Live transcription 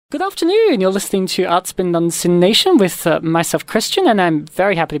Good afternoon. You're listening to Artspin on Sin Nation with myself, Christian, and I'm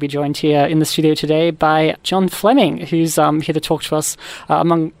very happy to be joined here in the studio today by John Fleming, who's here to talk to us,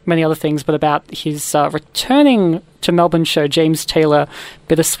 among many other things, but about his returning to Melbourne show, James Taylor,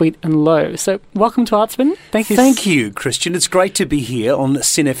 Bittersweet and Low. So welcome to Artspin. Thank you. Thank you, Christian. It's great to be here on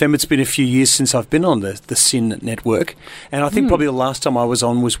Sin FM. It's been a few years since I've been on the Sin network, and I think probably the last time I was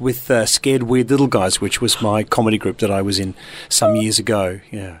on was with Scared Weird Little Guys, which was my comedy group that I was in some years ago.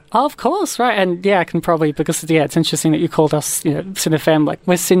 Yeah. Oh, of course, right. And I can probably, because it's interesting that you called us, Sin FM, like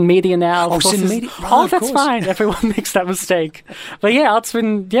we're Sin Media now. Oh, Sin Media. Oh, that's fine. Everyone makes that mistake. But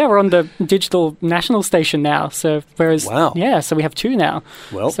Artspin, we're on the digital national station now. So whereas, so we have two now.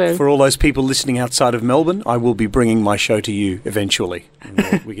 Well, for all those people listening outside of Melbourne, I will be bringing my show to you eventually.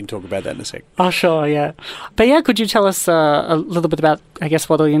 And we can talk about that in a sec. Oh, sure, yeah. But could you tell us a little bit about, I guess,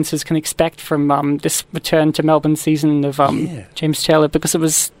 what audiences can expect from this return to Melbourne season of James Taylor? Because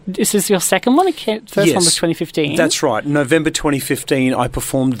this is your second one? First one was 2015. That's right. November 2015, I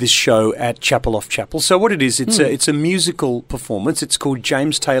performed this show at Chapel Off Chapel. So what it is, it's a musical performance. It's called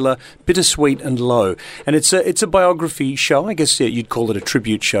James Taylor, Bittersweet and Low. And it's a biography show. I guess you'd call it a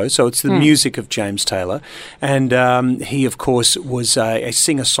tribute show. So it's the music of James Taylor. And he, of course, was a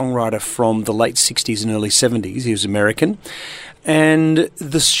singer-songwriter from the late 60s and early 70s. He was American. And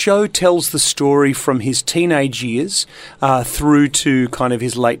the show tells the story from his teenage years through to kind of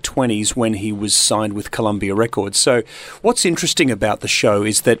his late 20s when he was signed with Columbia Records. So what's interesting about the show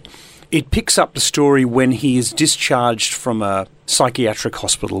is that it picks up the story when he is discharged from a psychiatric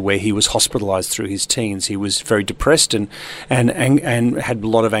hospital where he was hospitalized through his teens. He was very depressed and had a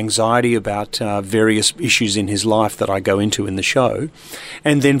lot of anxiety about various issues in his life that I go into in the show.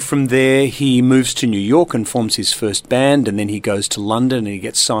 And then from there, he moves to New York and forms his first band, and then he goes to London and he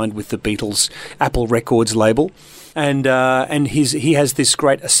gets signed with the Beatles' Apple Records label. And he has this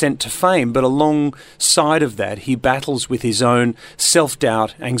great ascent to fame, but alongside of that, he battles with his own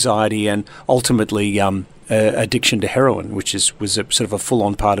self-doubt, anxiety, and ultimately addiction to heroin, which was a sort of a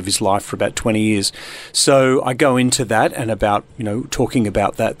full-on part of his life for about 20 years. So I go into that and about talking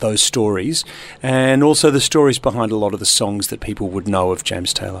about those stories, and also the stories behind a lot of the songs that people would know of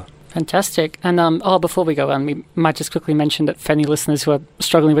James Taylor. Fantastic. And before we go on, we might just quickly mention that for any listeners who are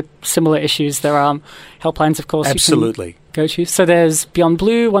struggling with similar issues, there are helplines, of course. Absolutely. You can go to. So there's Beyond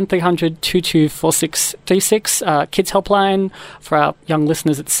Blue, 1300-224636, Kids Helpline for our young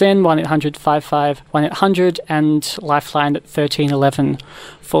listeners at SIN, 1-800-55-1800, and Lifeline at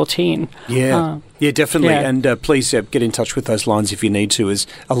 1311-14. Yeah, definitely. Yeah. And please get in touch with those lines if you need to. There's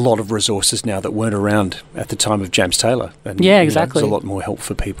a lot of resources now that weren't around at the time of James Taylor. And, exactly. There's a lot more help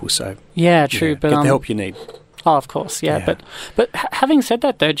for people. So true. But get the help you need. Oh, of course, yeah. But having said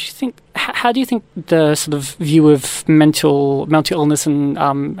that, though, how do you think the sort of view of mental illness and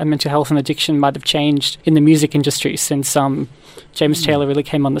mental health and addiction might have changed in the music industry since James Taylor really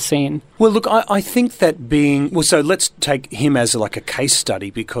came on the scene? Well, look, I think that so let's take him as like a case study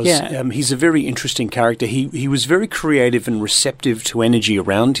because he's a very interesting character. He was very creative and receptive to energy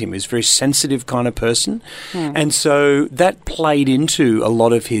around him. He was a very sensitive kind of person. And so that played into a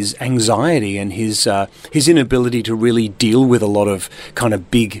lot of his anxiety and his inability to really deal with a lot of kind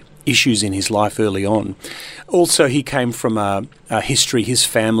of big issues in his life early on. Also, he came from a history. His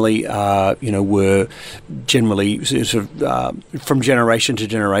family, were generally sort of from generation to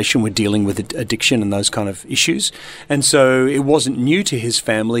generation were dealing with addiction and those kind of issues. And so it wasn't new to his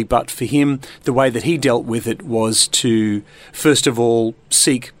family, but for him, the way that he dealt with it was to, first of all,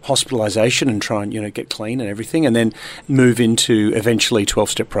 seek hospitalisation and try and, get clean and everything, and then move into eventually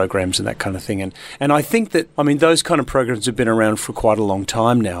 12-step programs and that kind of thing. And I think that, those kind of programs have been around for quite a long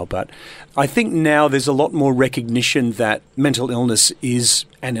time now, but I think now there's a lot more recognition that mental illness is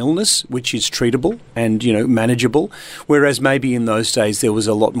an illness which is treatable and, manageable, whereas maybe in those days there was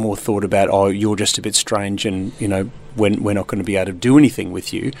a lot more thought about, you're just a bit strange and, we're not going to be able to do anything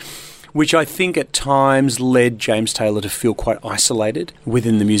with you, which I think at times led James Taylor to feel quite isolated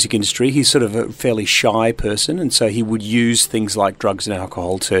within the music industry. He's sort of a fairly shy person, and so he would use things like drugs and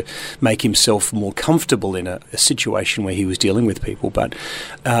alcohol to make himself more comfortable in a situation where he was dealing with people. But,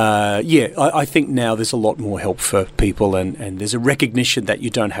 I think now there's a lot more help for people, and there's a recognition that you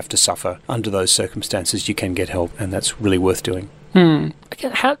don't have to suffer under those circumstances. You can get help, and that's really worth doing.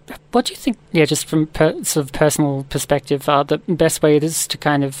 What do you think, just from sort of personal perspective, the best way it is to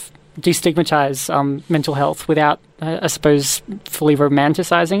kind of destigmatize mental health without, I suppose, fully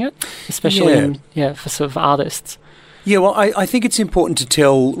romanticizing it, especially for sort of artists? Yeah, well, I think it's important to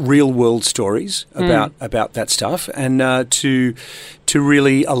tell real-world stories about that stuff, and to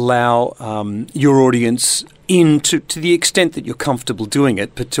really allow your audience in to the extent that you're comfortable doing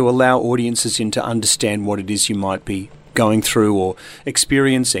it, but to allow audiences in to understand what it is you might be going through or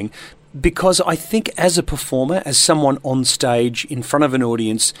experiencing. Because I think as a performer, as someone on stage in front of an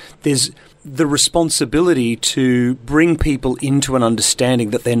audience, there's the responsibility to bring people into an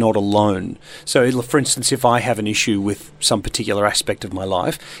understanding that they're not alone. So, for instance, if I have an issue with some particular aspect of my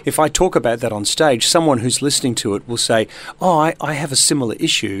life, if I talk about that on stage, someone who's listening to it will say, oh, I have a similar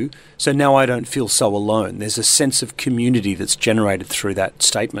issue, so now I don't feel so alone. There's a sense of community that's generated through that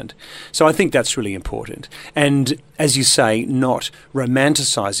statement. So I think that's really important. And as you say, not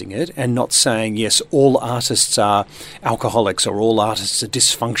romanticising it and not saying, yes, all artists are alcoholics or all artists are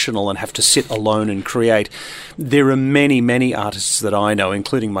dysfunctional and have to sit alone and create. There are many, many artists that I know,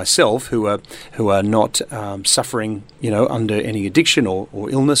 including myself, who are not suffering, under any addiction or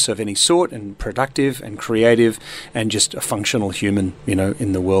illness of any sort, and productive and creative and just a functional human,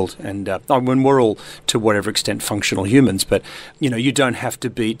 in the world. And when we're all, to whatever extent, functional humans, but you don't have to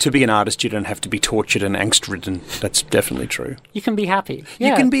be an artist. You don't have to be tortured and angst-ridden. That's definitely true. You can be happy. Yeah.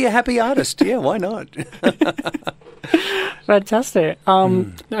 You can be a happy artist. Yeah, why not? Fantastic.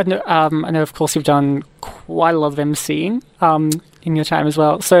 I know, of course, you've done quite a lot of MCing in your time as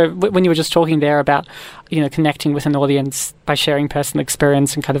well. So when you were just talking there about, connecting with an audience by sharing personal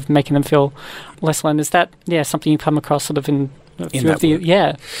experience and kind of making them feel less alone, is that something you come across sort of in that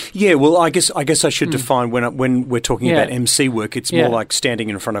work? Yeah. Well, I guess I should define when we're talking about MC work, it's more like standing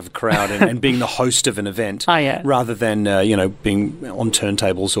in front of a crowd and being the host of an event, rather than being on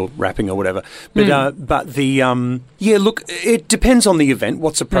turntables or rapping or whatever. But look, it depends on the event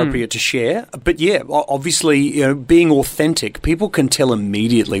what's appropriate to share. But obviously, being authentic, people can tell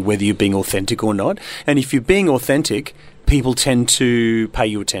immediately whether you're being authentic or not. And if you're being authentic, people tend to pay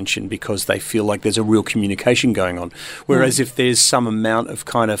you attention because they feel like there's a real communication going on. Whereas if there's some amount of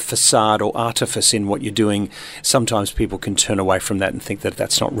kind of facade or artifice in what you're doing, sometimes people can turn away from that and think that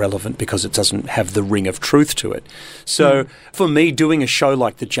that's not relevant because it doesn't have the ring of truth to it. So for me, doing a show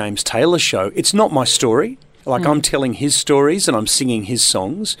like the James Taylor Show, it's not my story. Like I'm telling his stories and I'm singing his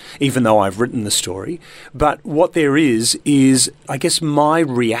songs, even though I've written the story. But what there is I guess my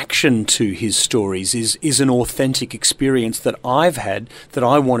reaction to his stories is an authentic experience that I've had that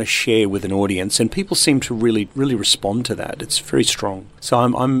I want to share with an audience, and people seem to really, really respond to that. It's very strong. So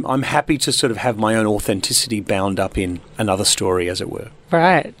I'm happy to sort of have my own authenticity bound up in another story, as it were.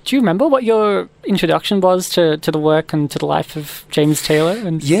 Right. Do you remember what your introduction was to the work and to the life of James Taylor?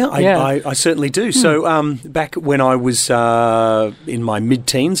 I certainly do. So back when I was in my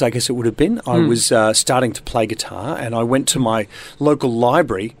mid-teens, I guess it would have been, I was starting to play guitar, and I went to my local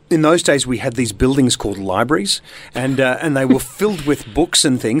library. In those days, we had these buildings called libraries, and they were filled with books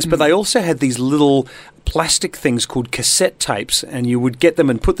and things, but they also had these little plastic things called cassette tapes, and you would get them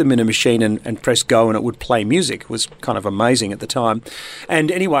and put them in a machine and press go and it would play music. It was kind of amazing at the time.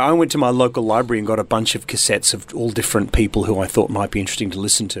 And anyway, I went to my local library and got a bunch of cassettes of all different people who I thought might be interesting to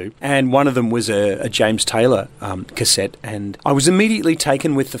listen to. And one of them was a James Taylor cassette, and I was immediately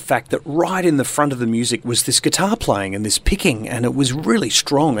taken with the fact that right in the front of the music was this guitar playing and this picking, and it was really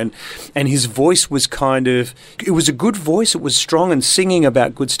strong, and his voice was it was a good voice, it was strong and singing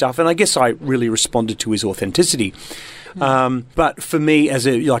about good stuff, and I guess I really responded to his authenticity. But for me, as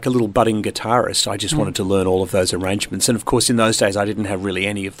a little budding guitarist, I just wanted to learn all of those arrangements. And of course, in those days, I didn't have really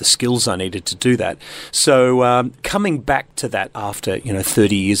any of the skills I needed to do that. So coming back to that after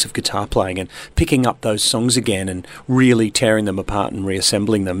 30 years of guitar playing and picking up those songs again and really tearing them apart and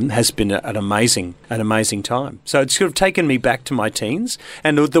reassembling them has been an amazing time. So it's sort of taken me back to my teens.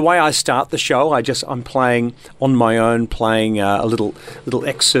 And the way I start the show, I'm playing on my own, playing a little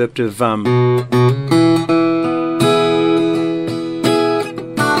excerpt of.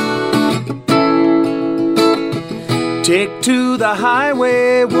 Take to the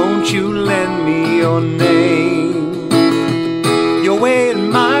highway, won't you lend me your name? Your way and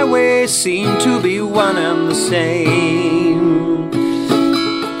my way seem to be one and the same.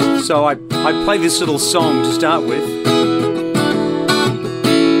 So I play this little song to start with.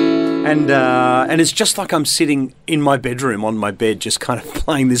 And it's just like I'm sitting in my bedroom on my bed just kind of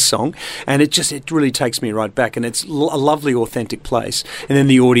playing this song, and it really takes me right back, and it's a lovely, authentic place. And then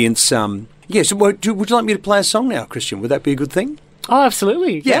the audience... so would you like me to play a song now, Christian? Would that be a good thing? Oh,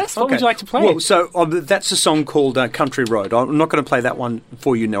 absolutely. Yes. What would you like to play? Well, so that's a song called Country Road. I'm not going to play that one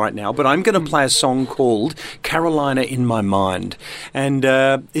for you right now, but I'm going to play a song called Carolina in My Mind. And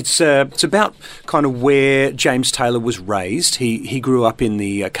it's about kind of where James Taylor was raised. He grew up in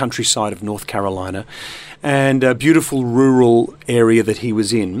the countryside of North Carolina, and a beautiful rural area that he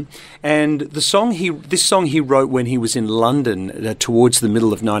was in. And this song he wrote when he was in London towards the middle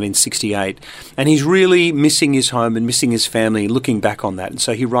of 1968, and he's really missing his home and missing his family, looking back on that. And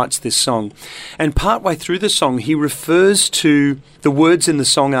so he writes this song. And partway through the song, he refers to, the words in the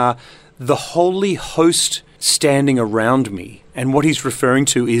song are, the holy host standing around me. And what he's referring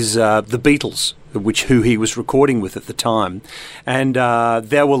to is the Beatles, who he was recording with at the time. And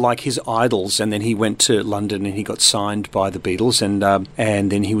they were like his idols. And then he went to London and he got signed by the Beatles, and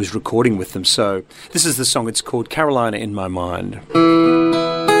then he was recording with them. So this is the song. It's called Carolina in My Mind.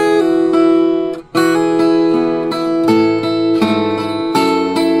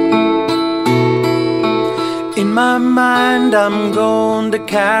 In my mind, I'm going to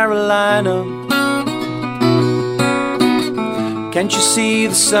Carolina. Can't you see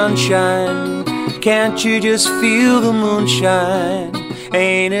the sunshine? Can't you just feel the moonshine?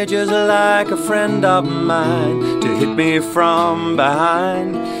 Ain't it just like a friend of mine to hit me from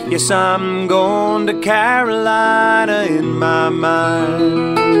behind? Yes, I'm going to Carolina in my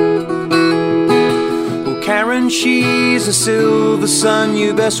mind. Well, Karen, she's a silver sun.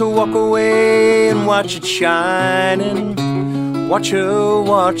 You best walk away and watch it shining. Watch her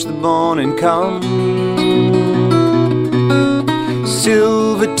watch the morning come.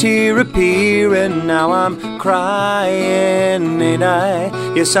 Silver tear appear and now I'm crying, ain't I?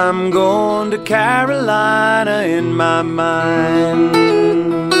 Yes, I'm going to Carolina in my mind.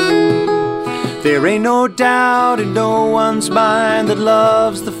 There ain't no doubt in no one's mind that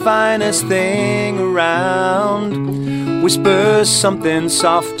love's the finest thing around. Whispers something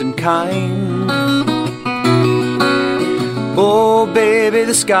soft and kind. Oh, baby,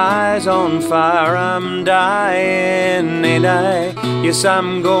 the sky's on fire, I'm dying, ain't I? Yes,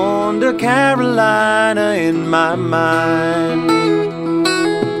 I'm going to Carolina in my mind.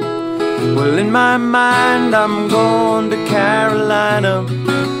 Well, in my mind, I'm going to Carolina.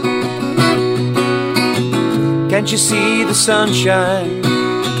 Can't you see the sunshine?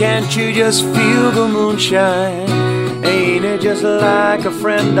 Can't you just feel the moonshine? Ain't it just like a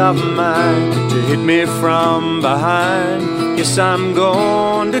friend of mine to hit me from behind? Yes, I'm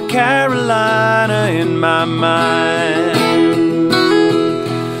going to Carolina in my mind.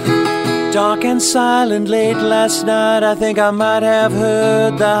 Dark and silent late last night, I think I might have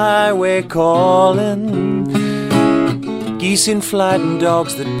heard the highway calling. Geese in flight and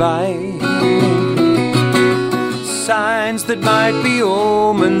dogs that bite. Signs that might be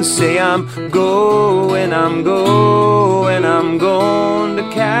omens say I'm going to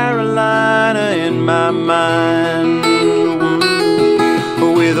Carolina in my mind.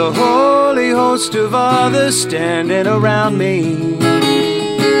 With a holy host of others standing around me,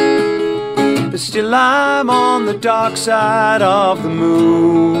 but still I'm on the dark side of the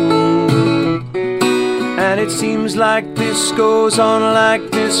moon. And it seems like this goes on like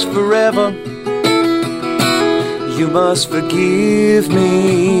this forever. You must forgive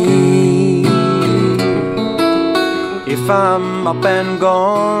me if I'm up and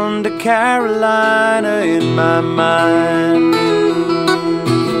gone to Carolina in my mind.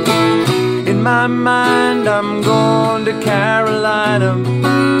 In my mind, I'm going to Carolina.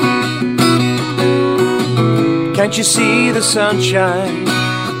 Can't you see the sunshine?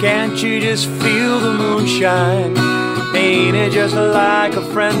 Can't you just feel the moonshine? Ain't it just like a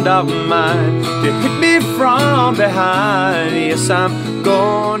friend of mine to hit me from behind? Yes, I'm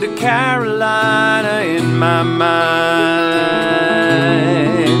going to Carolina in my mind.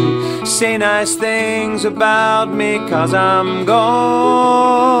 Say nice things about me 'cause I'm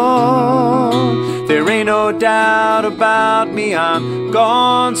gone. There ain't no doubt about me, I'm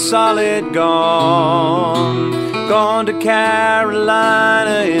gone, solid gone. Gone to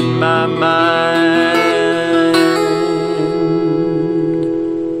Carolina in my mind.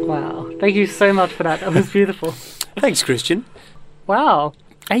 Thank you so much for that. That was beautiful. Thanks, Christian. Wow.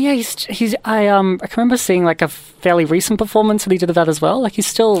 And yeah, I can remember seeing like a fairly recent performance that he did of that as well. Like he's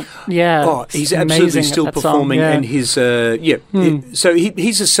still, he's absolutely still performing, and his so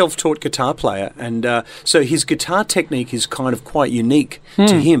he's a self-taught guitar player, and so his guitar technique is kind of quite unique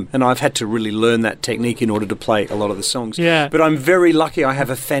to him, and I've had to really learn that technique in order to play a lot of the songs. Yeah. But I'm very lucky. I have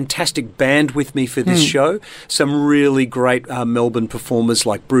a fantastic band with me for this show. Some really great Melbourne performers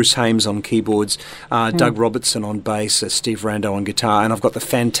like Bruce Hames on keyboards, Doug Robertson on bass, Steve Rando on guitar, and I've got the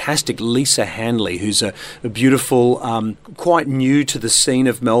fantastic Lisa Hanley, who's a beautiful, quite new to the scene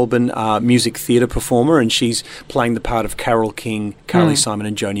of Melbourne music theatre performer, and she's playing the part of Carole King, Carly Simon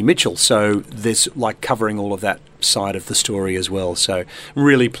and Joni Mitchell. So there's like covering all of that side of the story as well. So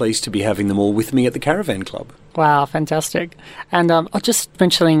really pleased to be having them all with me at the Caravan Club. Wow, fantastic. And just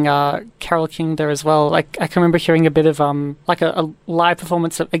mentioning Carole King there as well, like I can remember hearing a bit of like a live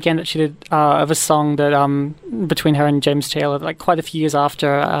performance again that she did of a song that between her and James Taylor, like quite a few years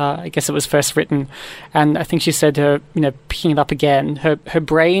after I guess it was first written. And I think she said her, picking it up again, her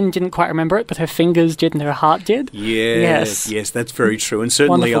brain didn't quite remember it, but her fingers did and her heart did. Yes, that's very true. And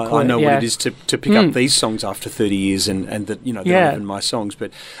certainly I know what it is to pick up these songs after 30 years and that, they're not even my songs.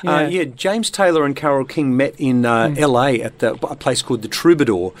 But James Taylor and Carole King met in LA at a place called the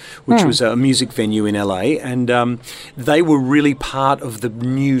Troubadour, which was a music venue in LA, and they were really part of the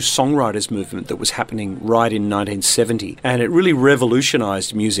new songwriters movement that was happening right in 1970, and it really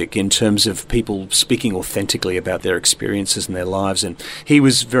revolutionised music in terms of people speaking authentically about their experiences and their lives, and he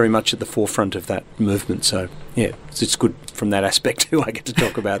was very much at the forefront of that movement. So yeah, it's good from that aspect too. I get to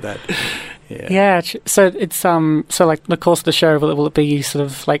talk about that. Yeah. So it's so like the course of the show, will it be sort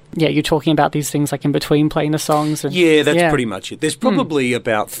of like you're talking about these things like in between playing the songs? And, that's pretty much it. There's probably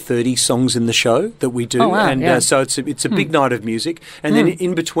about 30 songs in the show that we do, so it's a big night of music, and then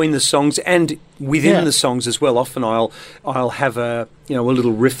in between the songs and within the songs as well. Often I'll have a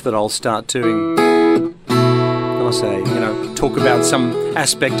little riff that I'll start doing. I'll say, talk about some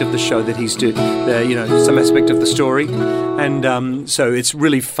aspect of the show that he's doing, some aspect of the story. And so it's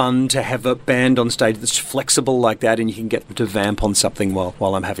really fun to have a band on stage that's flexible like that, and you can get them to vamp on something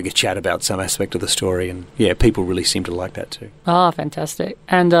while I'm having a chat about some aspect of the story. And people really seem to like that too. Oh, fantastic.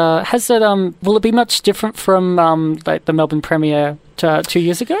 And will it be much different from like the Melbourne premiere 2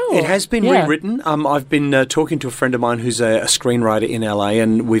 years ago? Or? It has been rewritten. I've been talking to a friend of mine who's a screenwriter in LA,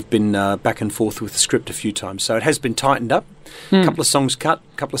 and we've been back and forth with the script a few times. So it has been tightened up. A couple of songs cut,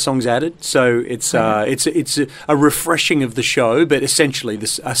 a couple of songs added. So it's a refreshing of the show, but essentially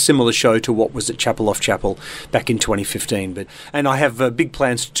a similar show to what was at Chapel Off Chapel back in 2015. And I have big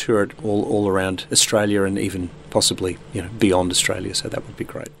plans to tour it all around Australia and even possibly beyond Australia. So that would be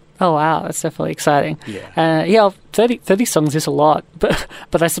great. Oh wow, that's definitely exciting. 30 songs is a lot,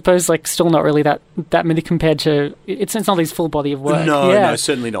 but I suppose like still not really that many compared to it's not his full body of work. No,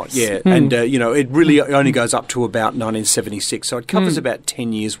 certainly not. And it really only goes up to about 1976, so it covers about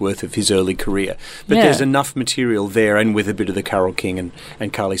 10 years worth of his early career. But there's enough material there, and with a bit of the Carole King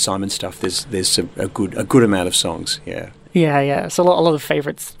and Carly Simon stuff, there's a good amount of songs. Yeah. So a lot of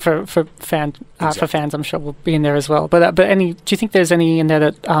favourites for fans. I'm sure will be in there as well. But do you think there's any in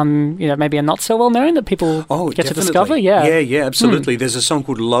there that maybe are not so well known that people get to discover? Yeah, absolutely. There's a song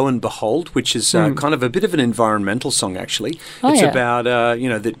called Lo and Behold, which is kind of a bit of an environmental song actually. It's about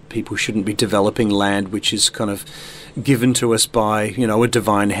that people shouldn't be developing land which is kind of given to us by a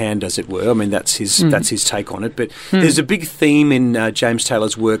divine hand, as it were. I mean, that's his take on it. But there's a big theme in James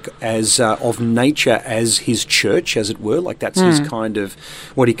Taylor's work as of nature as his church, as it were. Like that's his kind of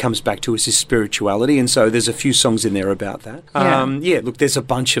what he comes back to is his spirituality, and so there's a few songs in there about that. Look, there's a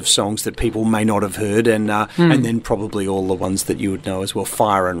bunch of songs that people may not have heard, and then probably all the ones that you would know as well.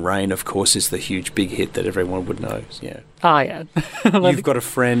 Fire and Rain, of course, is the huge big hit that everyone would know. Yeah. Oh, yeah. You've Got a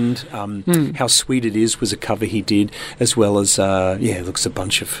Friend. How Sweet It Is was a cover he did, as well as, looks a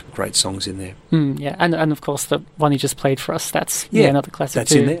bunch of great songs in there. And of course the one you just played for us, that's another classic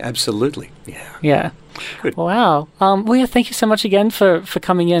that's too. In there, absolutely. Yeah. Good. Wow. Thank you so much again for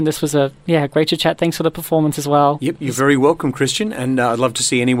coming in. This was a great to chat. Thanks for the performance as well. Yep, you're very welcome, Christian, and I'd love to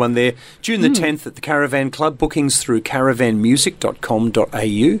see anyone there. June the 10th at the Caravan Club. Bookings through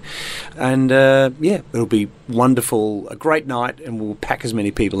caravanmusic.com.au, and it'll be wonderful, a great night, and we'll pack as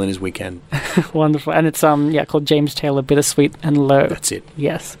many people in as we can. Wonderful. And it's called James Taylor, Bittersweet and Low. That's it.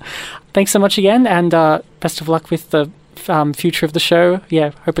 Yes. Thanks so much again, and best of luck with the future of the show.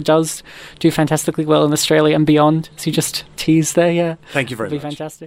 Hope it does do fantastically well in Australia and beyond, as you just teased there. Thank you very much. It'll be fantastic.